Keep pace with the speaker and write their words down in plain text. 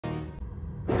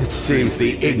It seems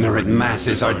the ignorant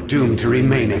masses are doomed to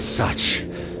remain as such.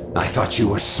 I thought you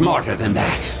were smarter than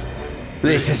that.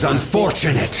 This is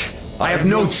unfortunate. I have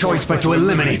no choice but to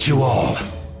eliminate you all.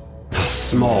 A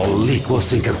small leak will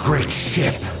sink a great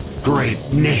ship. Great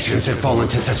nations have fallen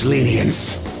to such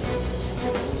lenience.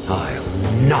 I'll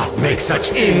not make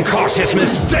such incautious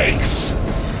mistakes!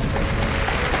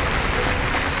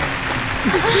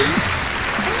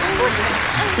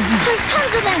 There's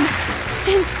tons of them!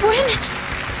 Since when?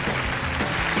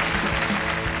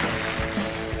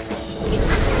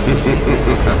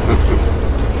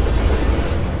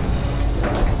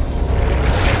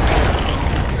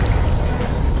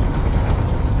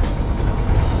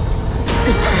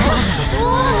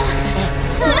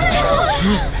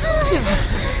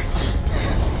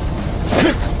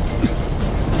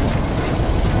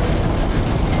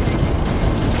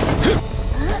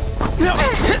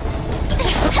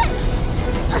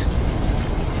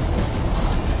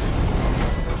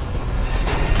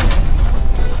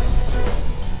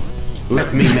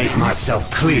 Let me make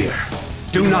myself clear.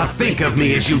 Do not think of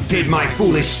me as you did my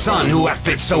foolish son who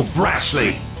acted so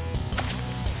brashly.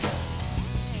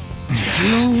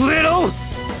 You little...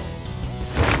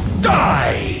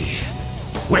 Die!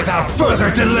 Without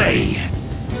further delay!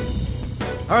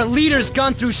 Our leader's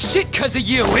gone through shit because of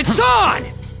you! It's on!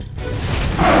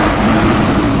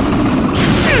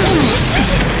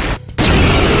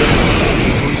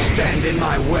 You stand in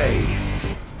my way.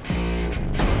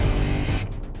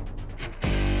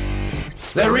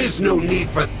 There is no need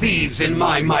for thieves in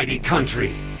my mighty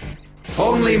country.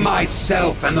 Only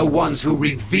myself and the ones who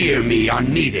revere me are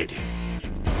needed.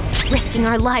 Risking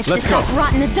our lives to stop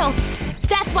rotten adults.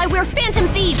 That's why we're Phantom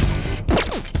Thieves!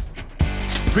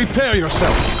 Prepare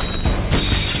yourself!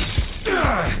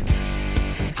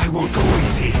 I won't go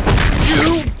easy.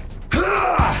 You...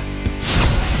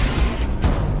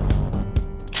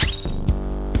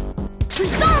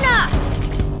 Persona!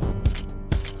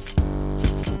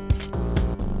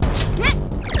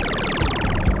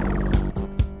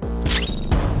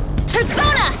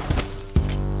 Persona!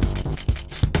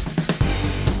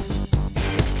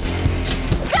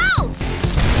 Go!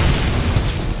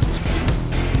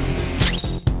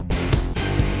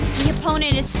 The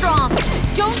opponent is strong.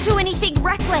 Don't do anything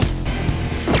reckless.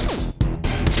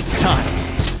 It's time.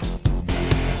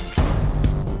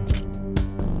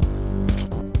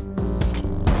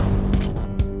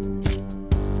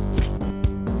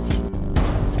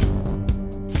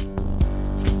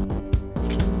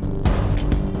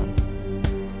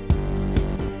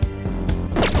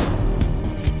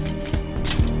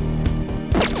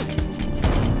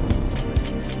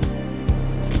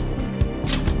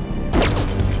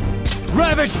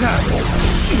 Ravage them!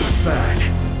 Bad.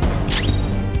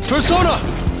 Persona!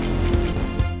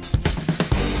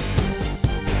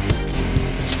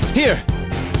 Here!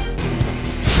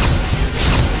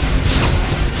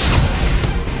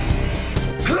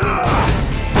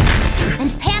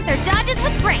 And Panther dodges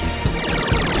with grace.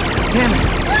 Damn it!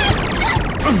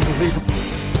 Unbelievable.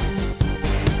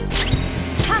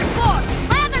 Top four,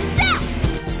 lather south!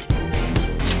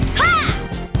 Ha!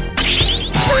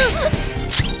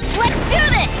 Let's do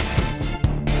this!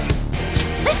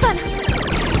 Listen!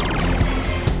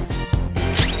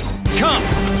 Come!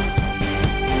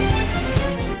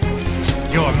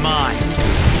 You're mine.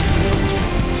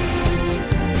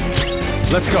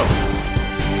 Let's go.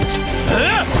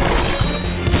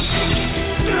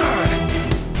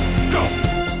 Go!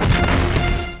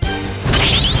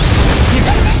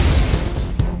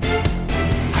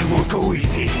 I won't go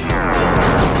easy.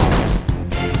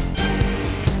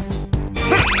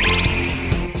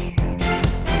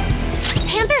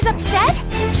 Panther's upset?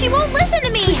 She won't listen to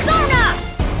me! Persona!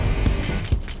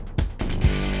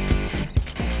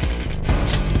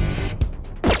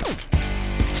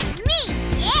 Me,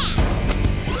 yeah!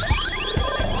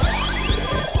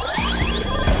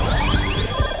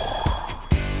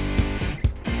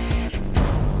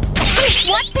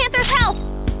 Watch Panther's help!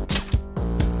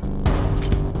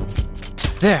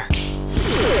 There.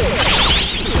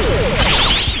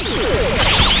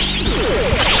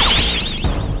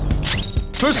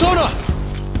 Persona!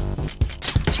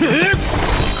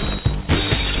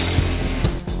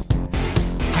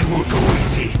 I won't go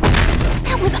easy.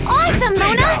 That was awesome, Stay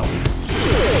Mona! down.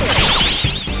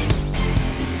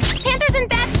 Panther's in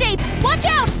bad shape! Watch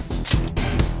out!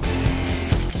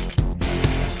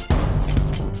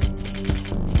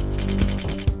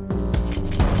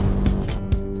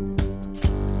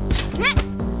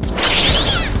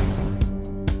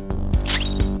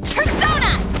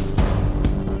 Persona!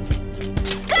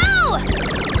 Go!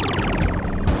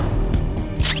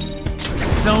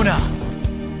 Persona!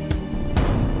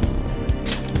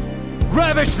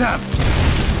 Ravage them!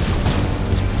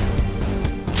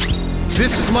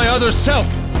 This is my other self!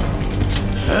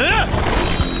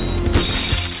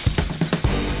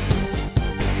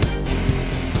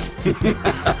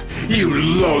 You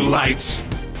lowlifes!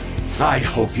 I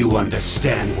hope you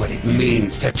understand what it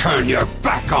means to turn your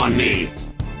back on me!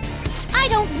 I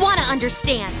don't want to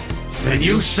understand! Then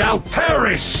you shall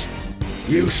perish!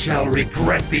 You shall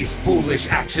regret these foolish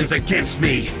actions against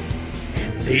me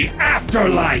in the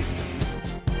afterlife!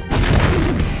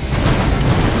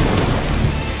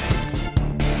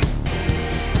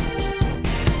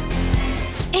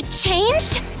 It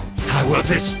changed? I will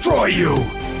destroy you!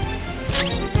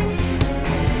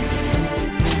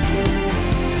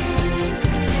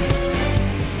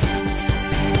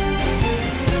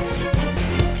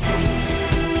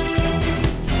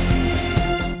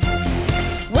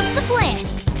 What's the plan?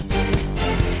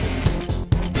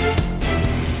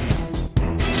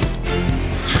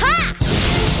 Ha!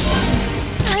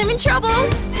 I'm in trouble!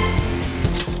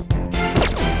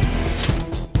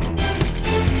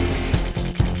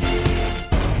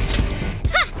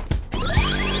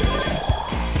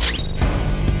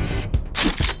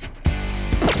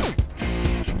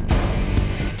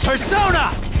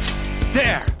 Persona!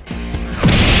 There!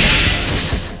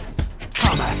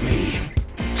 Come at me!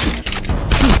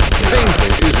 Painful,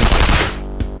 isn't it?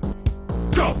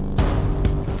 Go!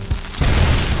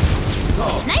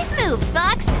 Oh, Nice moves,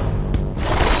 Fox!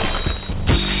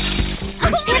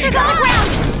 Panther's on the ground!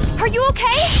 Are you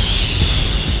okay?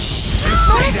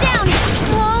 Mona's down!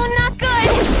 Oh, not good!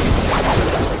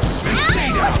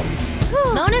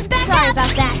 Ow! Mona's back up! Sorry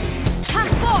about that. Come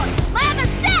forward! My other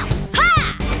self! Ha!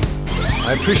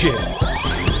 I appreciate it.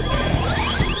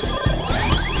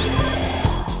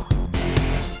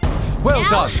 Well Now,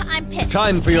 done. I'm pissed.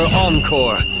 Time for your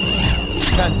encore.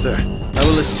 Panther, I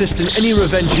will assist in any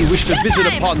revenge you wish to visit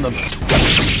Showtime! upon them.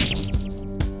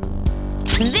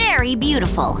 Very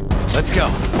beautiful. Let's go.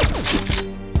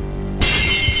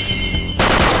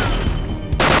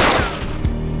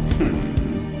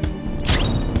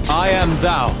 I am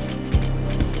thou.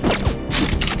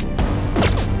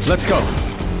 Let's go.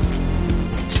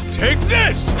 Take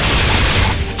this!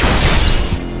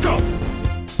 go!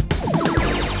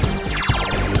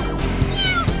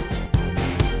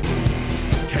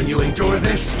 Can you endure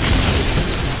this?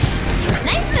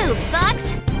 Nice moves, Fox!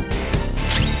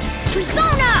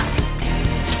 Persona!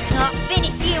 I'll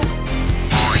finish you!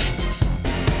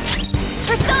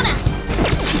 Persona!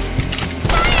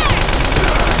 Fire!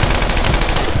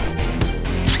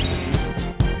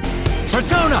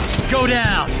 Persona, go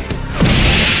down!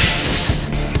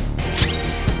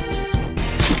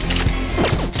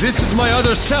 This is my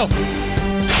other self!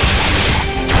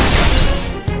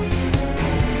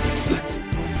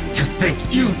 To think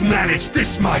you've managed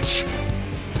this much!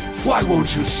 Why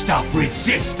won't you stop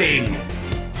resisting?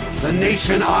 The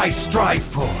nation I strive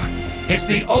for is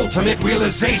the ultimate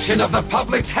realization of the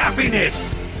public's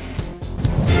happiness!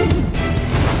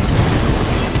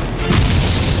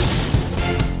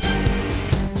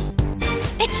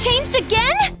 It changed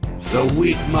again? The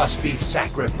weak must be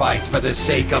sacrificed for the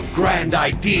sake of grand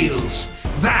ideals.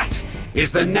 That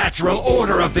is the natural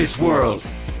order of this world.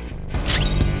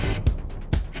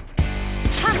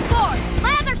 Come forward!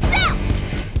 My other self!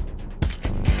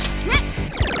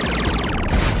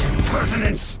 Such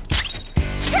impertinence!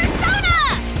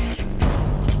 Persona!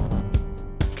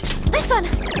 This one!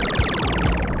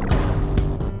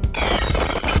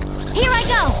 Here I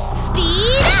go!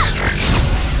 Speed up!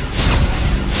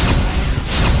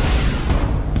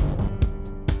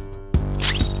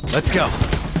 Let's go.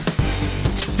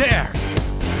 There!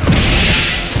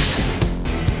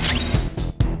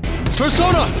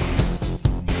 Persona!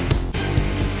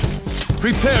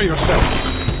 Prepare yourself.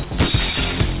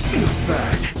 Not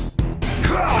bad.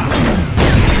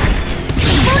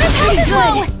 Mona's health is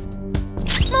low!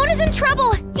 Mona's in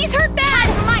trouble! He's hurt bad!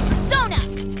 My persona!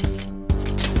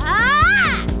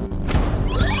 Ah!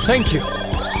 Thank you.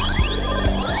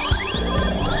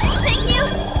 Thank you!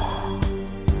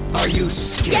 Are you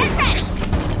scared? Get ready!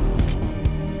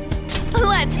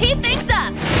 Let's heat things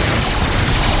up!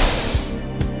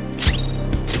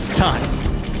 It's time.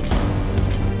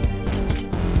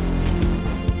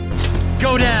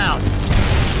 Go down!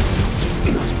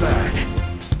 Not bad.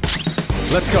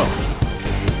 Let's go.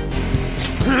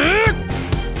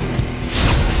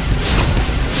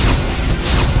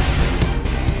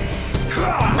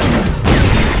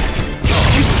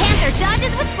 Panther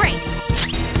dodges with grace!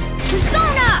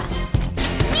 Persona!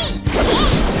 Me!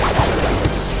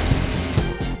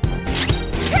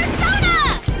 Persona!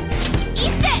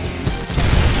 Eat this!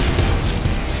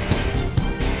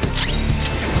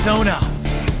 Persona,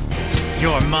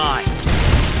 You're mine.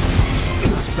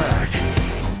 Not bad.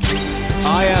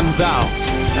 I am thou.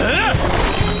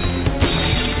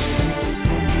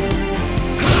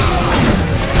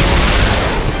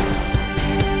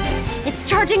 It's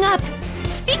charging up!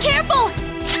 Be careful!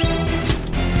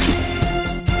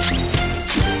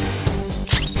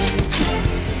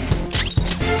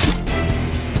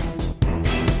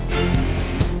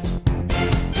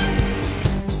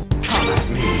 Come at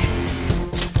me.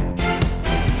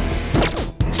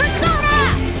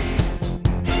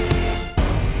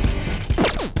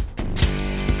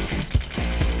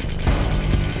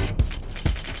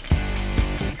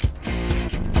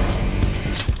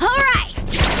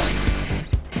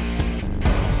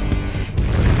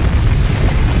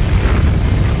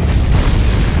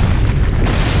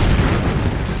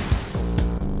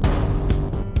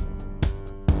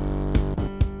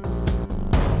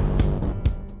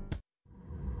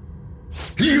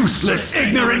 Useless,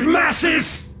 ignorant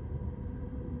masses!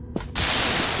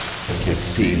 It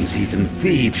seems even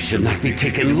thieves should not be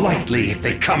taken lightly if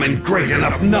they come in great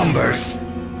enough numbers.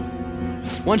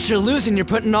 Once you're losing, you're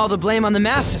putting all the blame on the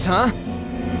masses, huh?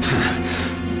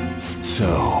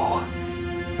 So,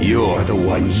 you're the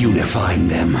one unifying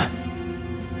them.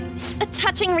 A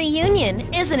touching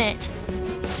reunion, isn't it?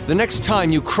 The next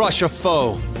time you crush a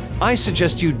foe, I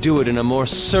suggest you do it in a more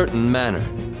certain manner.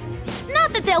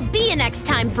 Not that there'll be a next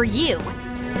time for you.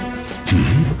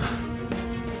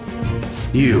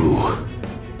 You're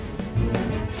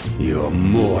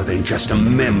more than just a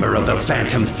member of the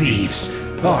Phantom Thieves,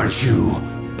 aren't you?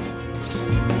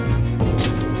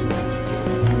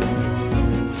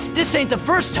 This ain't the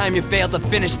first time you failed to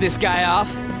finish this guy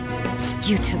off.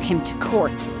 You took him to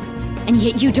court, and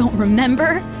yet you don't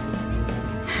remember?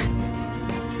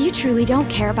 You truly don't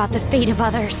care about the fate of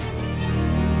others.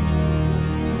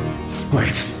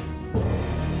 Wait.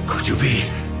 Could you be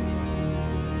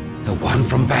the one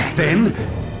from back then?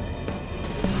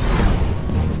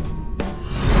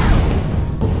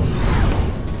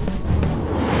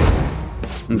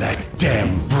 That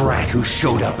damn brat who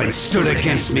showed up and stood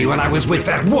against me when I was with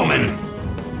that woman!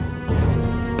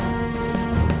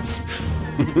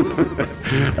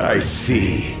 I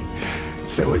see.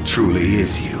 So it truly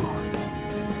is you.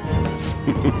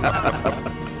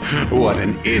 What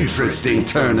an interesting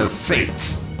turn of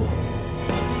fate.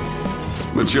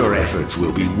 But your efforts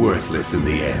will be worthless in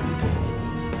the end.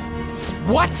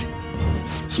 What?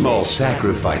 Small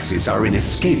sacrifices are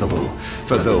inescapable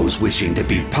for those wishing to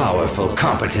be powerful,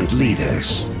 competent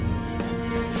leaders.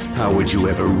 How would you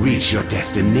ever reach your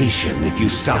destination if you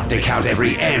stopped to count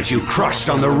every ant you crushed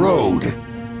on the road?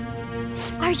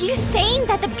 Are you saying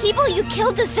that the people you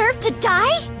killed deserve to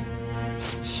die?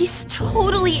 He's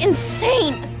totally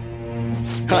insane!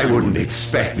 I wouldn't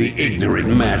expect the ignorant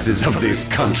masses of this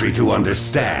country to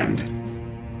understand.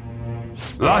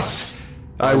 Thus,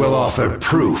 I will offer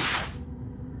proof.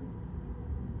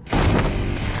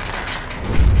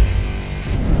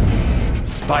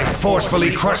 By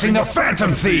forcefully crushing the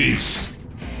Phantom Thieves!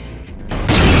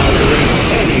 I'll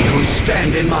erase any who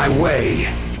stand in my way!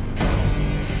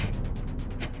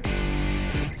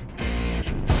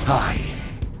 I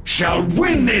shall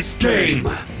win this game!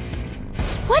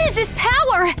 What is this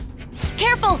power?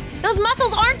 Careful! Those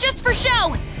muscles aren't just for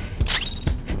show!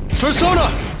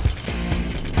 Persona!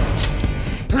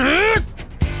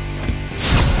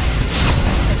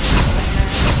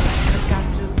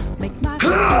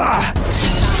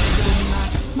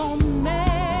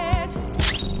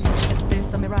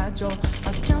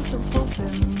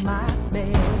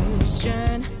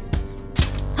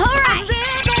 Alright!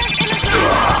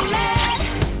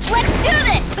 Let's do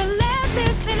this!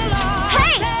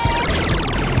 Hey!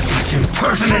 Such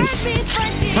impertinence!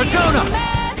 Persona!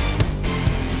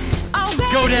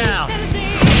 Go down!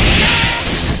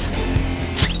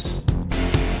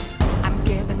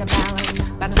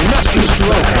 Enough to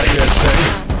stroke, I dare say.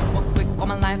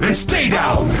 And stay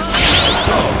down!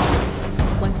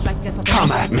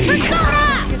 Come at me!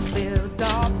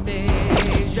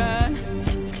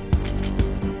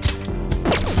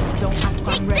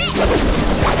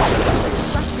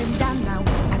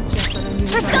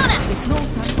 Persona!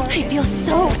 I feel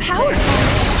so powerful!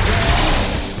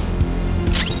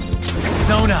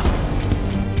 Persona!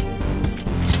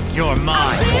 You're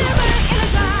mine!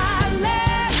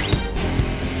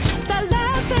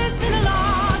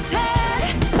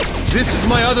 This is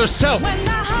my other self!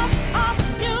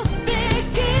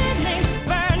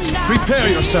 Prepare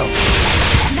yourself!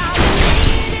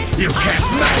 You can't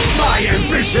match my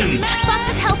ambition!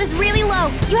 Fox's health is really low!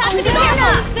 You have to be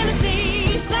careful!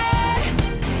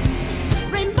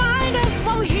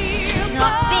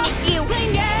 I'll finish you!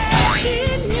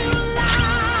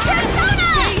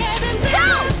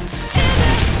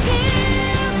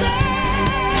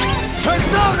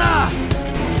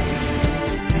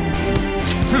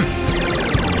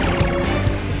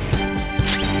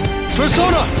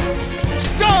 Persona!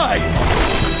 Die!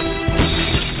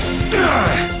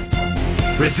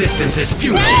 Resistance is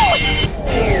futile!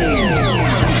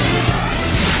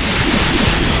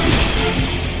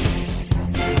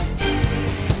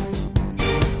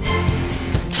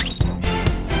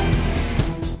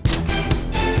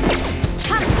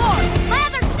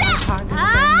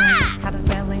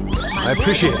 I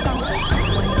appreciate it.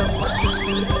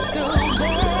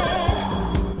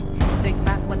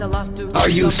 Are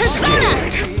you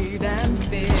scared?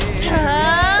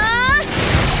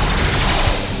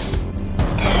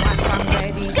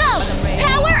 Go!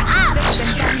 Power up!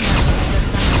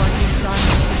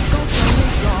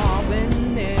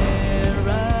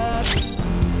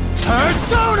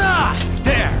 Persona!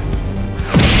 There!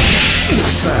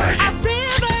 Bad.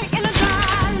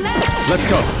 Let's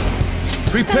go.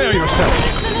 Prepare yourself.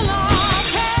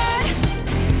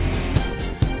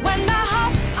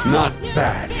 Not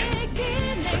bad.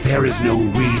 But there is no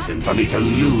reason for me to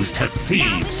lose to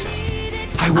thieves.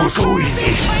 I won't go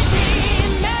easy.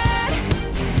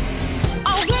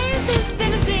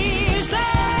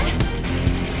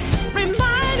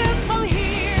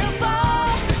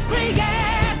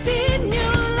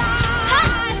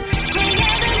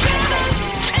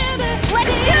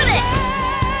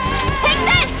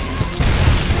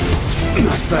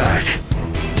 Not bad.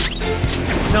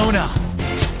 Persona,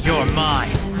 you're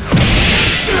mine.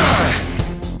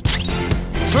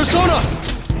 Persona!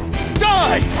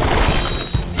 Die!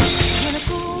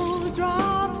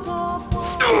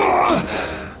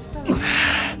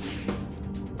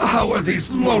 How are these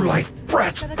lowlife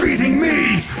brats beating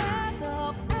me?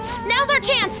 Now's our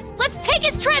chance! Let's take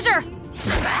his treasure!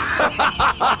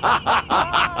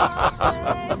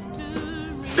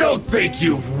 Don't think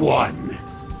you've won.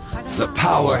 The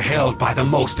power held by the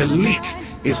most elite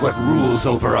is what rules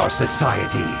over our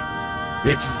society.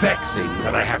 It's vexing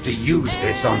that I have to use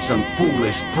this on some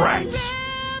foolish brats.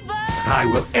 I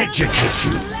will educate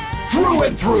you through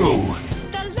and through.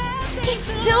 He's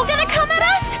still gonna come at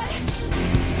us?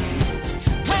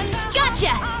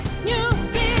 Gotcha!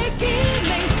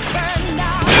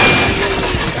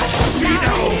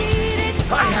 Shido!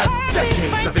 I have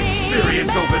decades of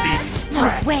experience over these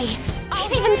brats. No way!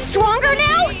 He's even stronger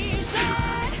now?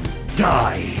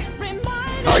 Die!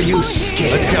 Are you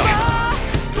scared? Let's go.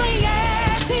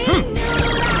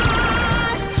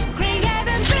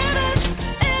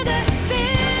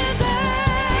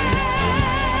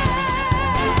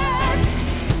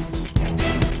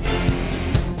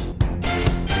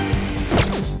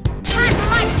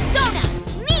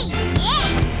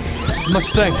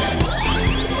 Much thanks.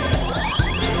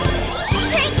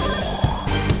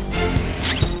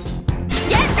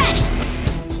 Get ready!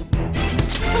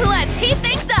 Let's heat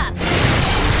things up!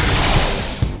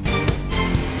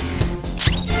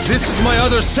 This is my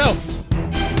other self.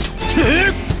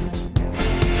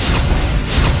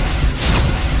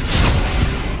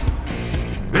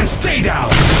 And stay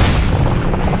down!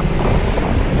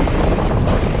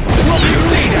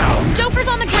 Stay down! Joker's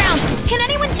on the ground! Can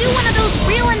anyone do one of those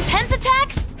real intense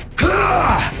attacks?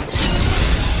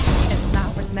 It's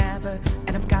now or never,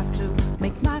 and I've got to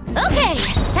make my Okay,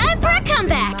 time for a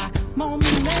comeback!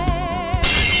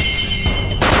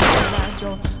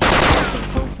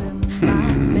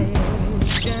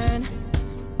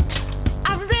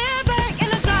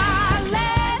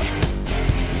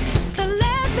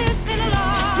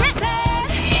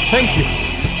 Thank you.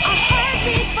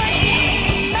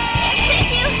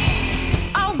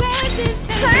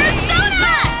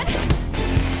 Persona!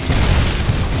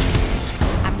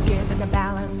 I'm giving the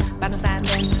balance, but I'm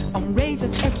standing on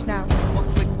razor's edge now. One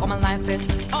click on my life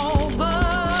is over.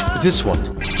 This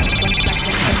one.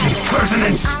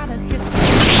 Pertinence!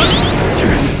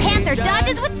 Panther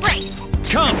dodges with grace!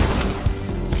 Come!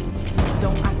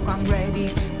 Don't ask why I'm ready,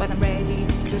 but I'm ready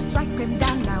to strike him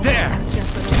down now. There. I'm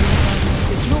just a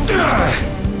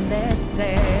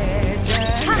message.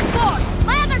 Come forward!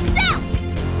 My other self!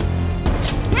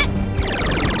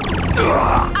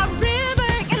 I'm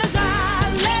living in a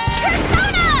darling.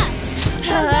 Persona!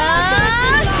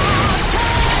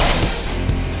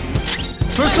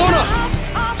 Persona!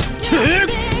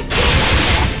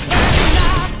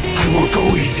 I won't go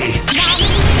easy.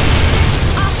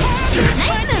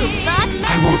 Nice move, Fox! I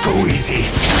won't go easy.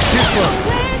 This one.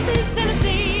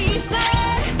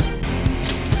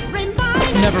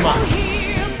 Never mind.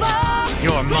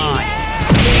 You're mine.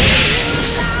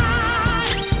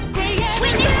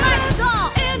 Winning my soul!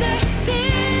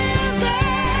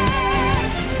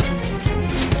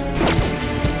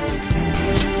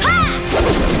 Ha!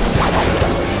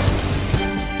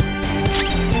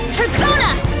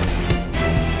 Persona!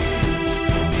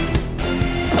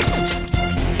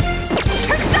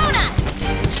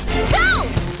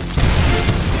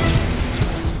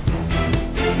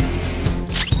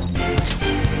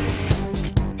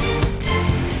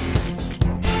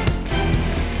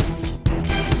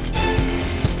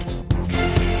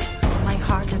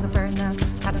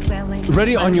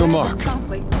 Ready on your mark.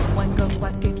 One goes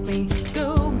what keeps me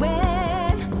going.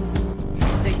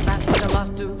 They pass the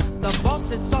lost to the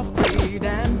bosses of greed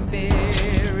and fear.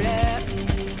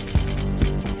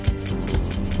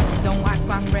 Don't ask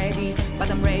if I'm ready, but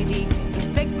I'm ready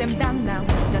to take them down now.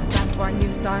 The time for a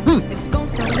new start is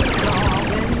constantly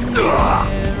growing.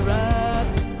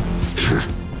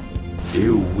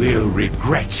 You will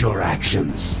regret your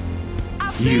actions.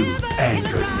 You've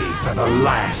angered me for the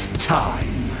last time.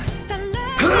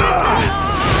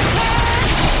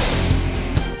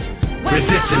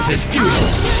 Resistance is futile.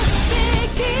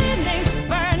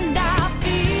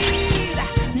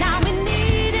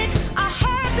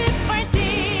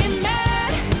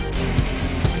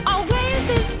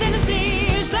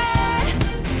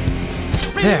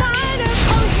 There.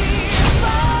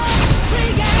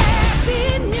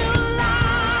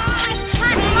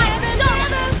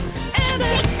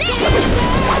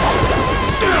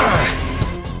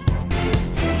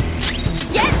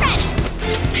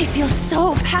 I feel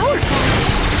so powerful!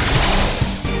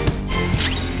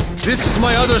 This is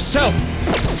my other self!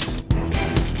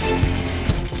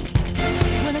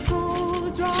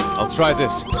 I'll try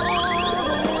this.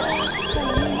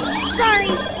 Sorry!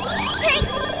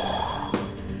 Thanks!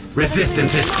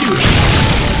 Resistance is futile.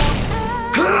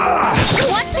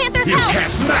 Want Panther's You help!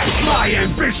 can't match my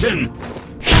ambition!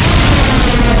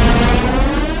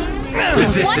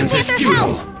 Resistance is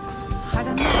futile.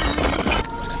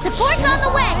 Support's on the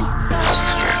way!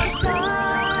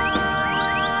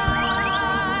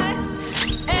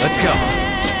 Let's go.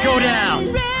 Go down.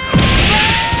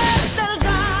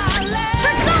 Persona!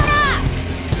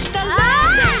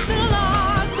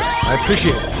 I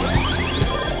appreciate it.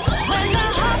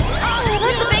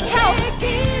 That's a big help!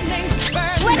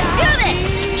 Let's do this!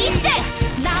 Eat this!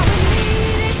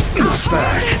 Not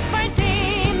bad.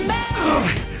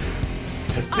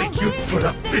 To think you put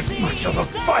up this much of a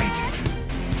fight!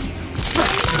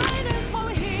 Bastard!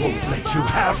 Won't let you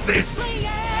have this!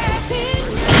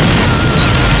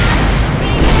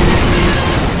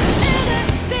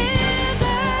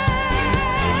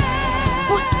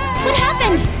 What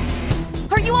happened?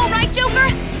 Are you alright, Joker?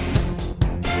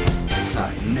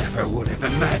 I never would have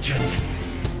imagined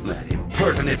that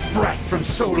impertinent brat from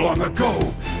so long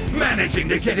ago managing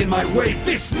to get in my way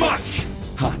this much!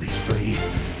 Honestly,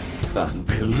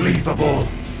 unbelievable!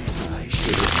 I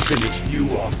should have finished you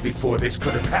off before this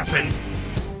could have happened.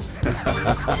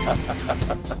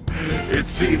 It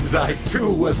seems I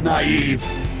too was naive.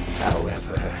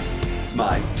 However,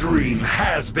 my dream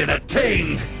has been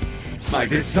attained. My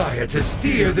desire to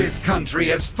steer this country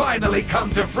has finally come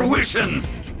to fruition.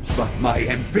 But my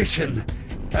ambition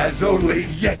has only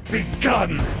yet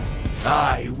begun.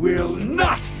 I will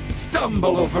not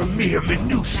stumble over mere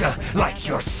minutia like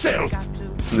yourself.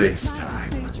 This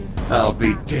time, I'll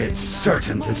be dead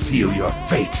certain to seal your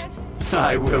fate.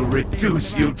 I will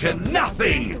reduce you to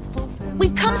nothing!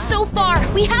 We've come so far!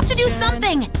 We have to do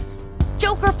something!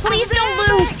 Joker, please don't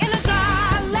lose!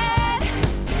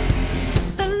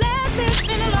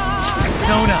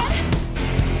 Persona.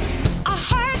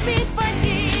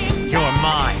 You're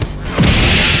mine.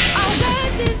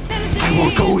 I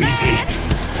won't go easy!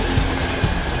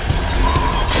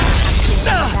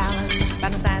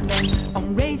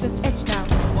 On razor's edge now.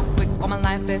 One quick, all my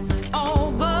life is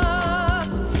over.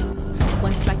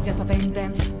 One strike just of aim,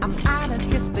 then I'm out of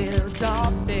his field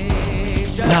of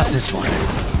vision. Not this one.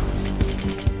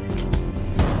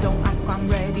 Don't ask if I'm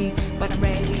ready, but I'm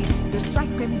ready to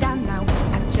strike him down now.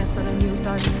 I just saw a new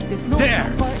start. There's no There.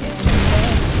 time for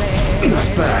it.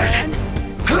 Not bad.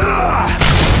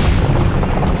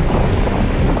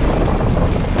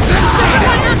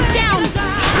 Down!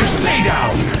 Stay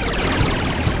down!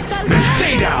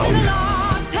 Stay down!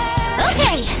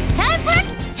 Okay, time for it!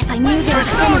 If I knew there was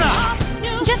Persona!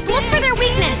 just look for their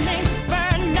weakness!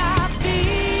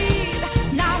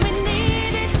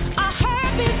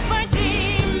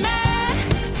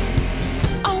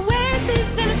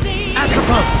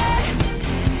 Atropos.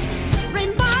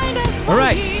 All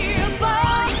right.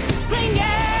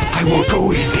 I won't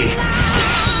go easy!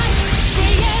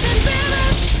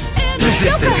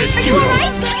 Resistance is Are you futile!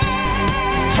 alright?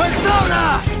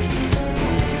 Persona!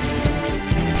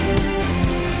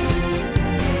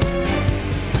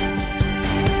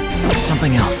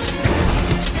 Something else.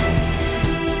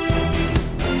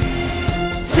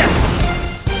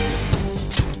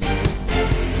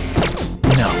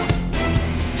 No.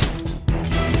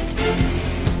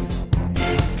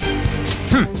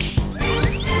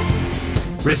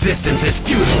 Resistance is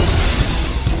futile!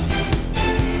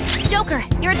 Joker,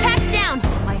 your attack's down!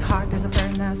 My heart is a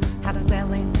furnace, had a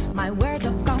selling my word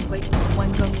of conflict. One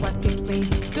goes what keeps me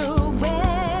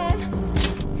going.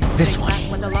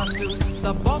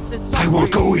 I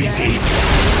won't go easy.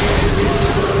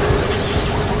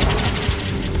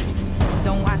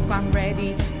 Don't ask if I'm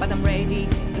ready, but I'm ready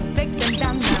to take them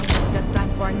down now. The time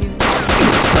for a new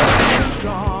start.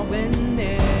 Drawing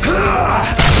near.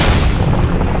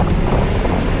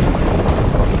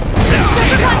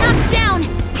 Knocked down!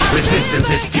 Resistance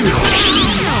is futile.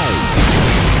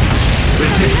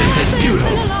 Resistance is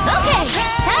futile. Okay,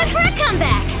 time for a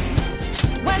comeback!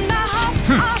 When the hope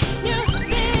of new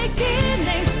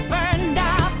beginnings burned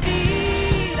our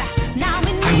feet. Now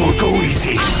we I won't go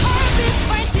easy.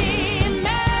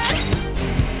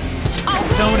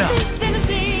 Soda.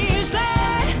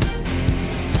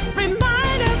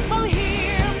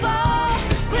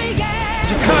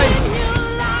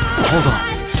 Hold on.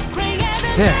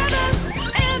 There.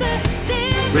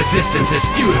 Resistance is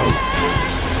futile.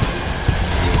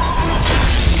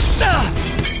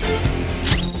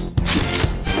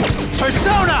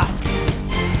 Persona!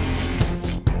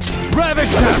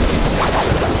 Ravage them!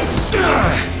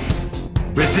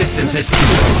 Resistance is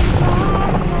futile.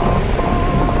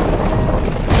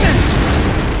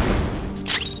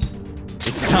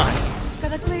 It's time.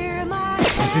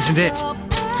 This isn't it.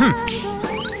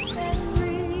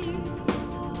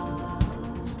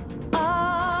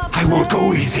 I won't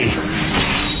go easy.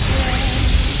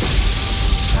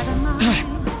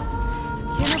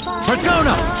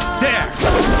 Persona! There!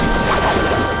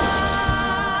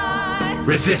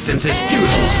 Resistance is futile.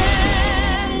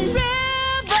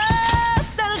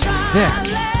 There.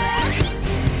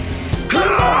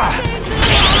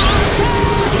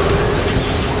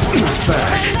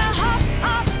 Back.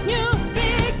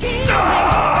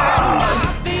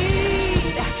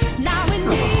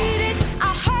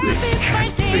 This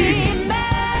can't be.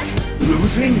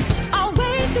 Losing?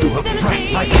 To a brat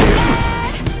like him?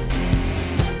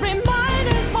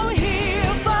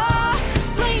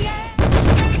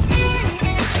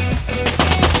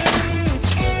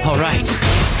 Alright,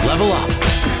 level up.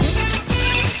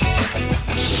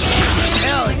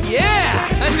 Hell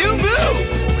yeah! A new